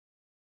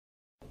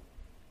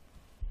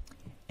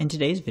In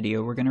today's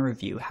video, we're going to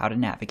review how to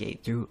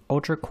navigate through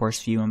Ultra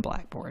Course View in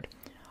Blackboard.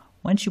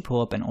 Once you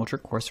pull up an Ultra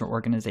Course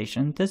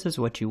organization, this is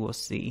what you will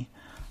see,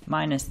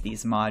 minus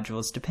these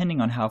modules depending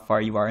on how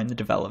far you are in the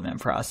development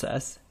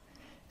process.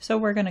 So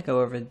we're going to go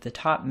over the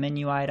top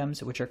menu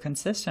items, which are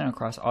consistent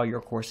across all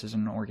your courses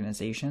and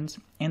organizations,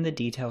 and the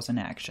details and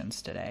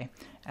actions today,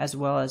 as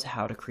well as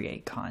how to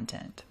create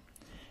content.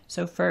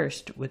 So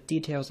first, with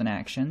details and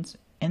actions,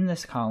 in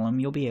this column,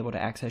 you'll be able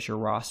to access your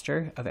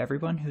roster of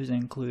everyone who's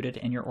included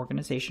in your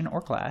organization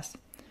or class,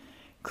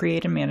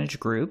 create and manage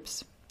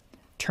groups,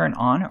 turn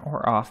on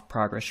or off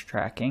progress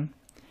tracking,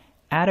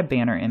 add a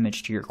banner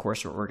image to your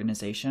course or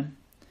organization,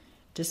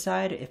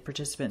 decide if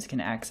participants can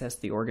access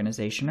the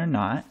organization or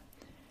not,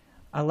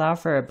 allow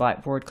for a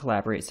Blackboard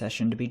Collaborate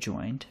session to be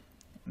joined,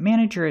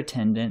 manage your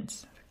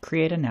attendance,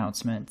 create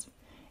announcements,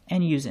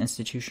 and use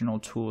institutional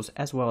tools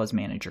as well as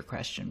manage your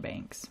question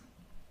banks.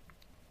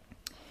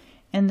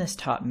 In this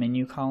top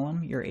menu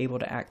column, you're able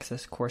to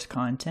access course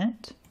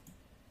content,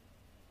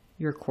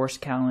 your course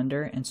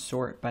calendar, and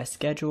sort by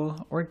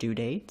schedule or due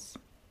dates,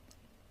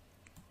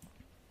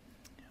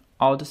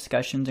 all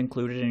discussions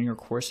included in your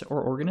course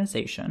or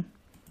organization,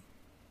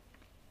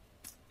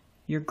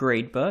 your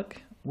gradebook,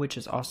 which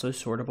is also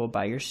sortable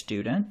by your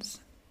students,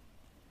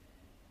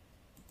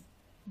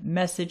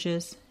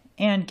 messages,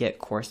 and get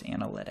course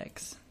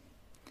analytics.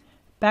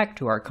 Back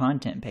to our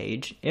content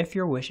page, if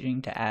you're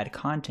wishing to add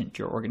content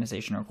to your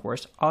organization or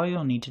course, all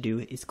you'll need to do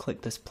is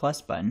click this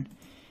plus button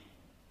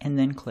and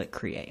then click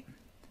create.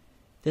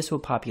 This will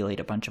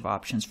populate a bunch of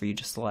options for you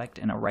to select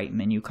in a right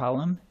menu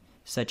column,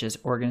 such as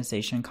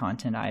organization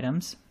content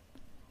items,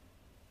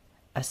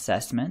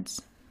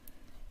 assessments,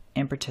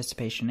 and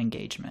participation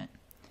engagement.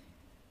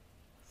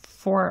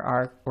 For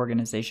our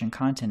organization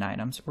content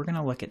items, we're going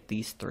to look at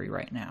these three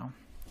right now.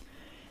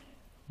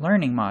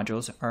 Learning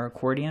modules are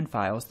accordion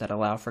files that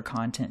allow for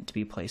content to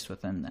be placed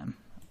within them.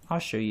 I'll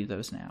show you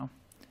those now.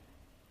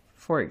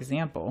 For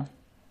example,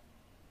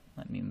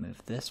 let me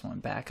move this one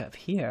back up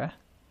here.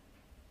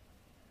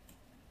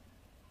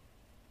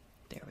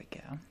 There we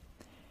go.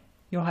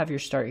 You'll have your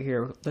start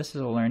here. This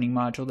is a learning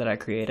module that I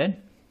created.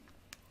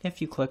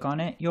 If you click on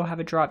it, you'll have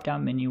a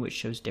drop-down menu which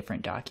shows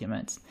different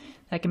documents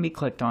that can be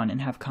clicked on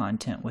and have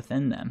content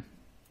within them.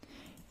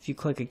 If you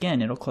click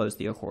again, it'll close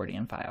the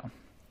accordion file.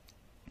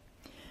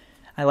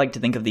 I like to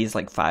think of these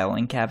like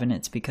filing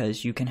cabinets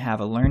because you can have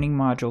a learning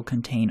module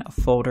contain a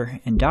folder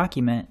and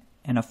document,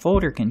 and a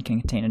folder can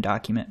contain a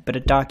document, but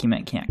a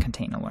document can't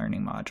contain a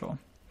learning module.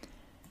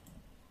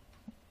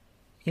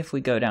 If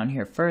we go down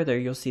here further,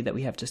 you'll see that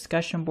we have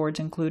discussion boards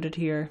included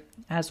here,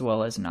 as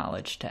well as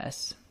knowledge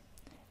tests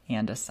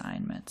and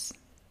assignments.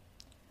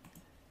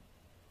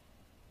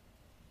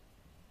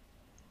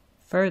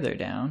 Further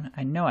down,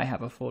 I know I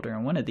have a folder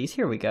in one of these.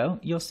 Here we go.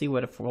 You'll see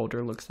what a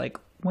folder looks like.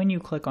 When you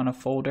click on a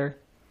folder,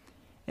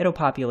 it'll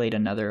populate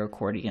another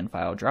accordion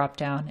file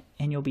dropdown,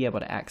 and you'll be able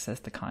to access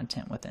the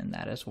content within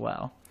that as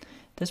well.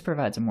 This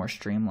provides a more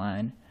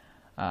streamlined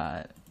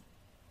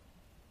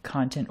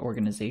content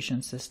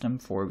organization system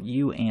for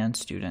you and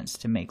students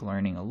to make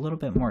learning a little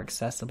bit more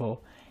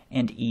accessible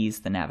and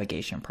ease the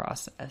navigation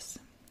process.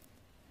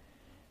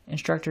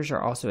 Instructors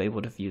are also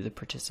able to view the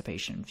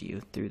participation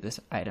view through this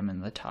item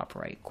in the top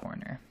right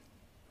corner.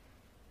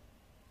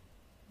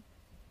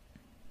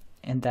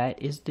 And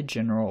that is the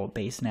general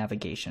base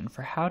navigation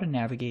for how to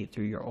navigate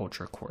through your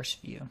Ultra Course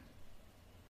View.